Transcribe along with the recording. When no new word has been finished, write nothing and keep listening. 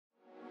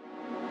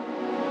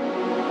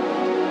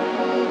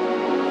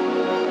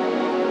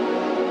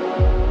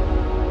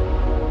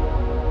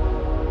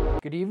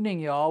Good evening,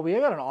 y'all. We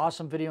got an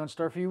awesome video in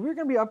store for you. We're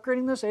going to be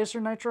upgrading this Acer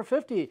Nitro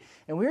 50,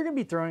 and we're going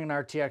to be throwing an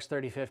RTX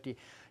 3050.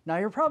 Now,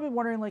 you're probably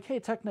wondering, like, hey,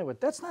 TechNitwit,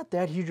 that's not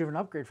that huge of an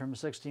upgrade from a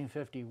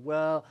 1650.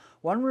 Well,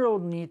 one real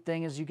neat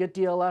thing is you get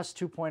DLS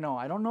 2.0.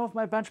 I don't know if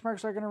my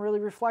benchmarks are going to really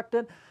reflect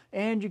it,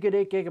 and you get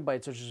 8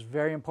 gigabytes, which is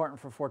very important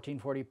for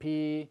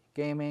 1440p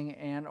gaming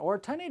and or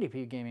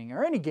 1080p gaming,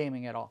 or any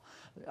gaming at all.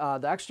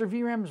 The extra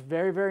VRAM is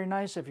very, very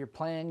nice if you're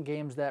playing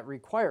games that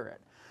require it.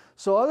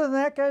 So other than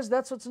that, guys,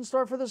 that's what's in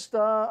store for this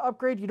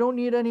upgrade. You don't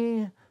need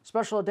any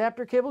special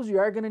adapter cables. You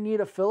are going to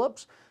need a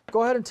Phillips.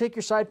 Go ahead and take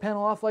your side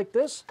panel off like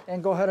this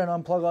and go ahead and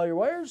unplug all your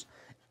wires.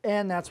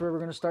 And that's where we're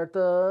going to start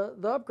the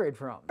upgrade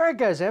from. All right,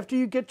 guys, after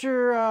you get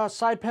your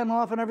side panel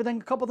off and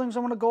everything, a couple things I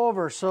want to go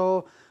over.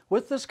 So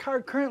with this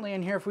card currently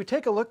in here, if we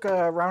take a look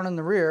around in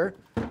the rear,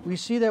 we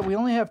see that we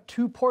only have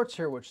 2 ports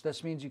here, which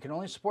this means you can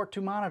only support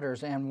 2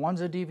 monitors, and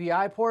one's a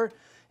DVI port.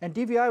 And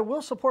DVI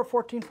will support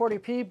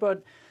 1440p,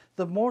 but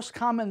the most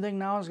common thing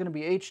now is going to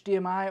be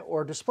HDMI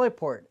or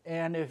DisplayPort.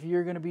 And if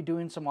you're going to be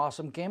doing some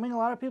awesome gaming, a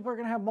lot of people are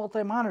going to have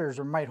multi-monitors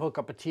or might hook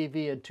up a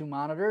TV and 2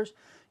 monitors,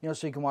 you know,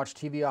 so you can watch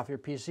TV off your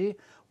PC.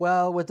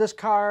 Well, with this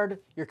card,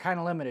 you're kind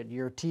of limited.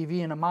 You're a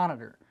TV and a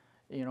monitor.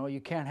 You know,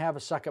 you can't have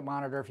a second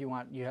monitor if you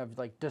want. You have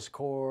like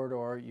Discord,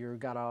 or you've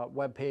got a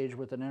web page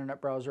with an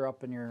internet browser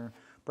up and you're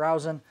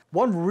browsing.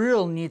 One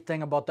real neat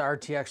thing about the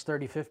RTX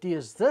 3050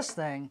 is this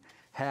thing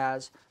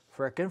has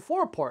frickin'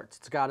 4 ports.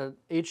 It's got an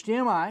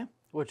HDMI,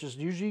 which is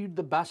usually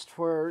the best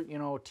for, you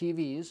know,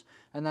 TVs,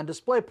 and then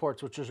display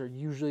ports, which are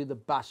usually the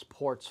best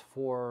ports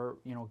for,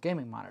 you know,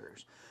 gaming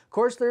monitors. Of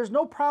course, there's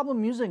no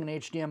problem using an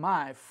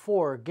HDMI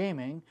for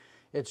gaming.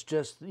 It's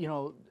just, you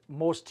know,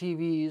 most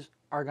TVs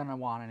are gonna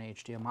want an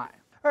HDMI.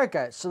 All right,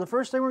 guys, so the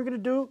first thing we're gonna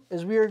do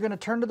is we are gonna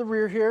turn to the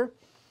rear here,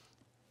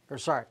 we're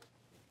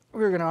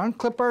gonna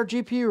unclip our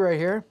GPU right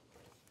here,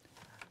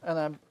 and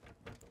then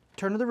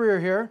turn to the rear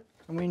here,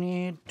 and we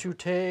need to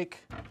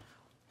take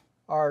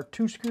our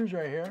 2 screws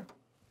right here.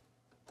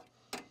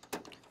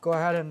 Go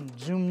ahead and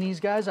zoom these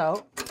guys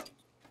out.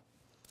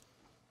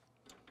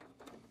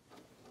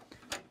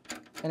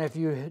 And if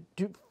you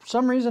do, for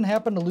some reason,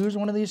 happen to lose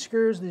one of these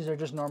screws, these are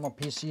just normal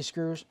PC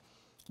screws.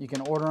 You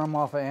can order them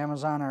off of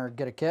Amazon or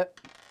get a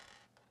kit.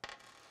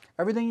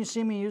 Everything you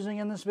see me using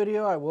in this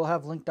video, I will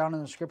have linked down in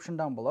the description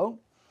down below.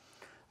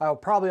 I'll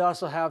probably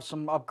also have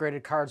some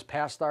upgraded cards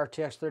past the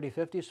RTX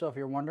 3050, so if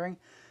you're wondering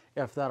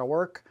if that'll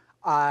work,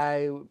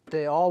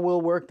 they all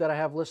will work that I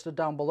have listed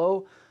down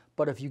below.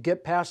 But if you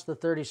get past the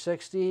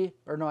 3060,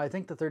 or no, I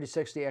think the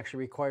 3060 actually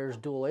requires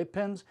dual 8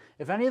 pins.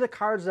 If any of the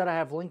cards that I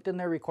have linked in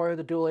there require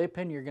the dual 8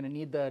 pin, you're going to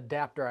need the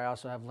adapter I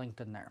also have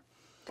linked in there.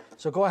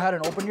 So go ahead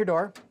and open your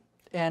door.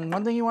 And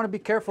one thing you want to be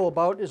careful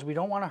about is we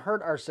don't want to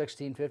hurt our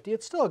 1650.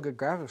 It's still a good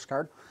graphics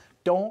card.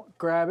 Don't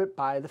grab it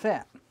by the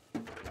fan.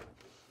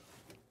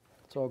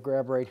 So I'll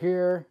grab right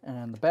here, and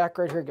in the back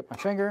right here, get my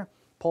finger,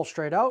 pull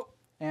straight out,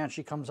 and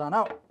she comes on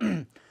out.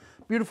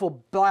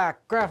 Beautiful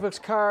black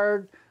graphics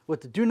card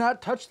with the do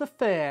not touch the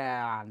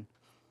fan.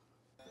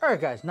 All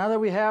right, guys, now that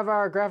we have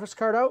our graphics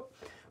card out,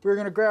 we're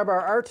going to grab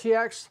our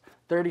RTX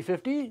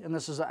 3050, and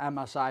this is an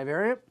MSI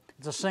variant.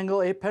 It's a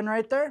single 8 pin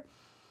right there.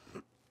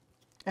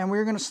 And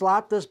we're going to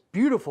slot this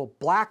beautiful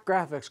black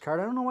graphics card.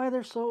 I don't know why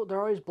they're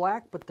always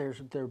black, but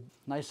they're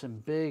nice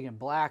and big and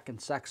black and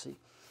sexy.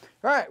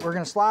 All right, we're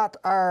going to slot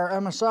our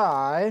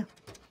MSI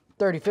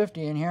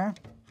 3050 in here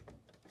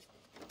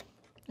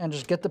and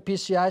just get the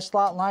PCI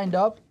slot lined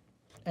up.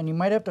 And you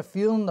might have to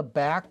feel in the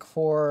back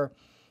for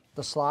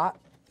the slot,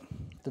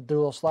 the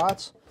dual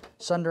slots.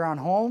 Send her on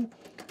home.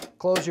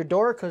 Close your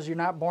door because you're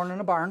not born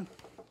in a barn.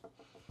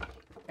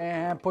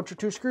 And put your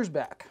 2 screws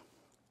back.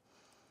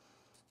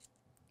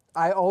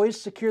 I always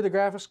secure the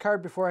graphics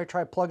card before I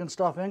try plugging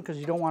stuff in because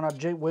you don't want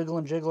to wiggle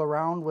and jiggle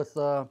around with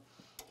the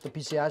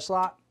PCI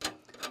slot.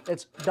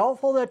 It's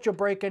doubtful that you'll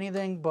break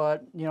anything,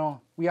 but, you know,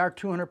 we are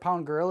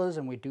 200-pound gorillas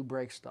and we do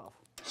break stuff.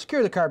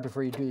 Secure the card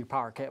before you do your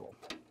power cable.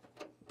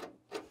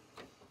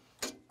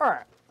 All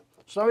right,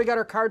 so now we got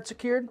our card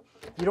secured.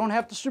 You don't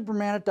have to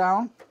Superman it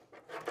down.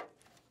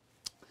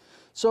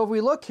 So if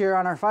we look here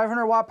on our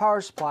 500-watt power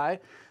supply,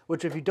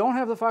 which if you don't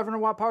have the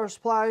 500-watt power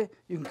supply,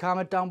 you can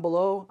comment down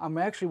below. I'm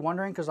actually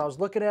wondering because I was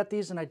looking at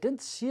these and I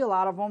didn't see a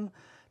lot of them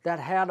that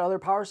had other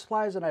power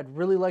supplies, and I'd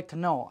really like to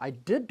know. I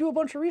did do a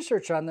bunch of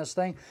research on this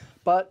thing,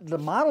 but the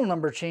model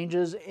number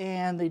changes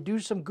and they do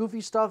some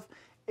goofy stuff.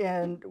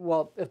 And,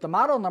 well, if the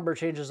model number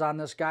changes on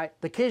this guy,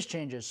 the case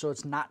changes, so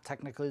it's not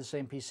technically the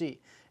same PC.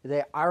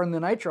 They are in the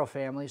Nitro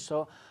family,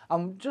 so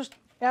I'm just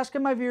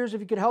asking my viewers if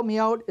you could help me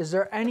out. Is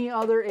there any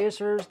other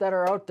Acers that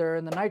are out there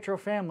in the Nitro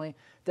family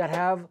that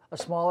have a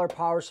smaller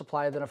power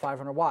supply than a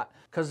 500 watt?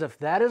 Because if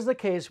that is the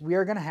case, we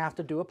are going to have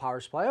to do a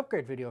power supply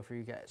upgrade video for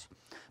you guys.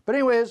 But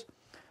anyways,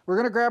 we're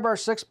going to grab our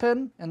 6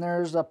 pin, and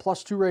there's a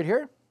 +2 right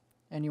here,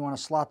 and you want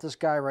to slot this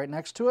guy right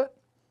next to it.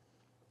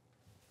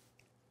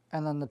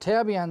 And then the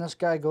tabby on this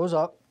guy goes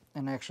up,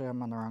 and actually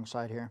I'm on the wrong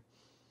side here.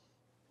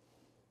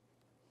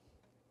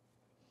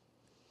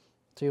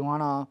 So you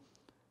want to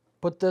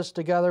put this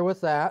together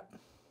with that.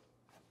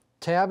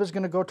 Tab is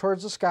going to go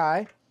towards the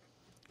sky.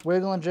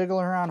 wiggle and jiggle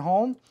around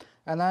home.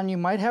 And then you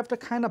might have to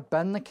kind of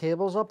bend the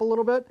cables up a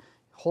little bit.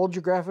 Hold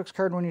your graphics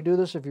card when you do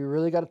this if you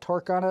really got a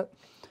torque on it,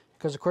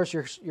 because of course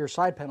your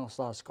side panel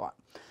still has to go on.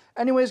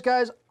 Anyways,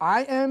 guys,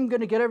 I am going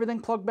to get everything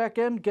plugged back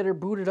in, get her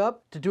booted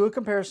up to do a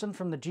comparison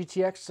from the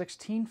GTX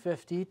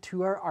 1650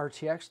 to our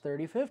RTX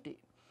 3050.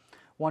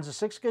 One's a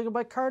 6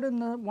 GB card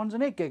and the one's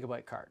an 8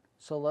 GB card.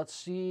 So let's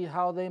see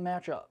how they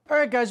match up. All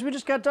right, guys, we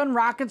just got done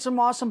rocking some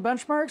awesome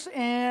benchmarks,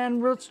 and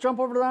let's jump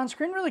over to the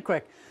on-screen really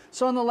quick.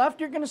 So on the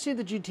left, you're going to see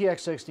the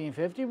GTX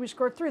 1650. We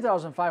scored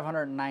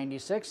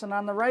 3,596, and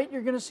on the right,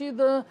 you're going to see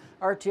the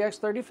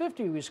RTX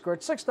 3050. We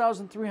scored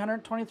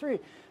 6,323.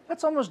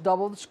 That's almost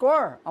double the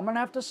score. I'm going to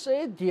have to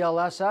say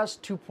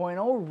DLSS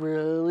 2.0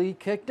 really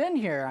kicked in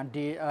here.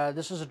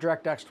 This is a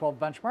DirectX 12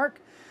 benchmark.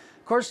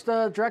 Of course,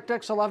 the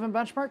DirectX 11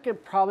 benchmark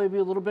could probably be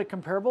a little bit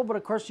comparable, but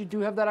of course you do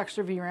have that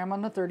extra VRAM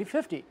on the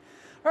 3050.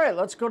 All right,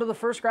 let's go to the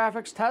first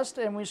graphics test,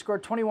 and we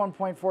scored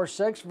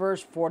 21.46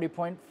 versus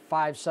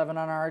 40.57 on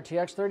our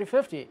RTX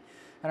 3050.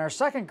 And our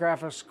second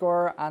graphics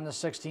score on the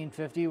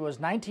 1650 was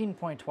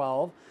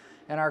 19.12,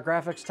 and our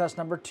graphics test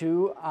number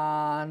 2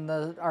 on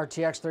the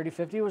RTX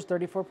 3050 was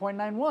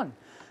 34.91. Of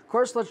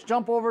course, let's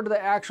jump over to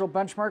the actual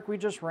benchmark we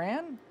just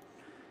ran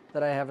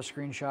that I have a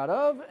screenshot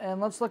of,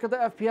 and let's look at the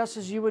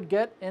FPSs you would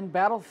get in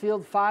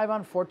Battlefield 5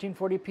 on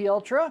 1440p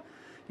Ultra.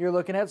 You're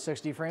looking at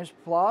 60 frames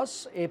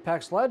plus,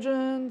 Apex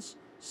Legends,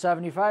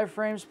 75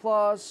 frames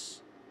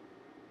plus,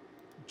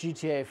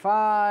 GTA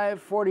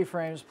 5, 40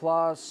 frames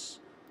plus,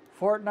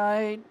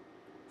 Fortnite,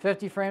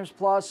 50 frames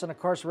plus, and of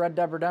course Red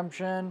Dead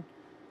Redemption,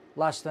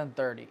 less than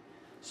 30.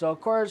 So of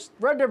course,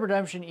 Red Dead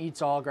Redemption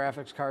eats all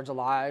graphics cards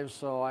alive,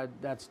 so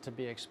that's to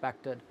be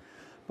expected.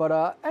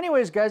 But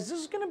anyways, guys, this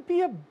is going to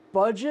be a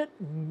budget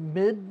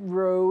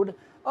mid-road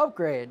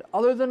upgrade.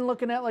 Other than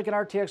looking at like an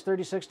RTX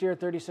 3060 or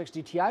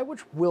 3060 Ti,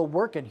 which will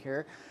work in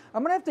here,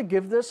 I'm going to have to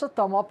give this a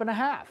thumb up and a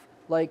half.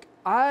 Like,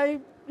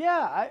 at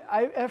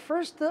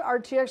first the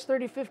RTX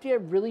 3050, I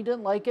really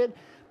didn't like it.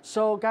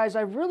 So guys,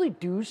 I really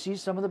do see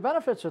some of the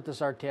benefits with this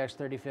RTX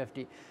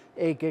 3050.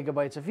 8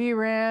 GB of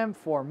VRAM,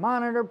 4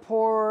 monitor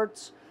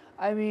ports.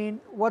 I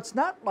mean, what's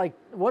not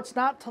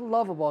to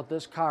love about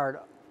this card?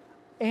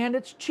 And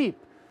it's cheap.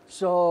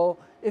 So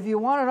if you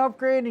want an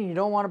upgrade and you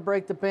don't want to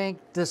break the bank,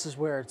 this is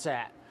where it's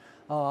at.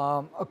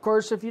 Of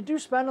course, if you do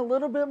spend a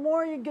little bit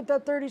more, you get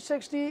that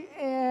 3060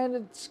 and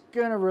it's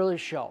going to really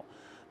show.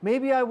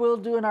 Maybe I will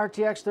do an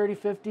RTX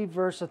 3050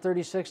 versus a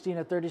 3060 and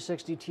a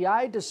 3060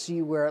 Ti to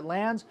see where it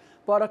lands.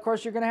 But of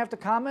course, you're going to have to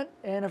comment.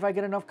 And if I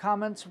get enough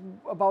comments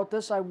about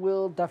this, I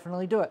will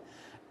definitely do it.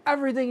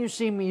 Everything you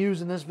see me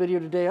use in this video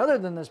today, other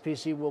than this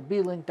PC, will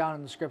be linked down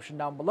in the description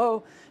down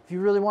below. If you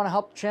really want to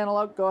help the channel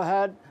out, go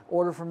ahead,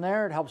 order from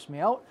there. It helps me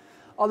out.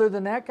 Other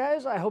than that,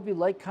 guys, I hope you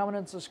like, comment,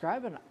 and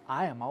subscribe, and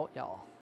I am out, y'all.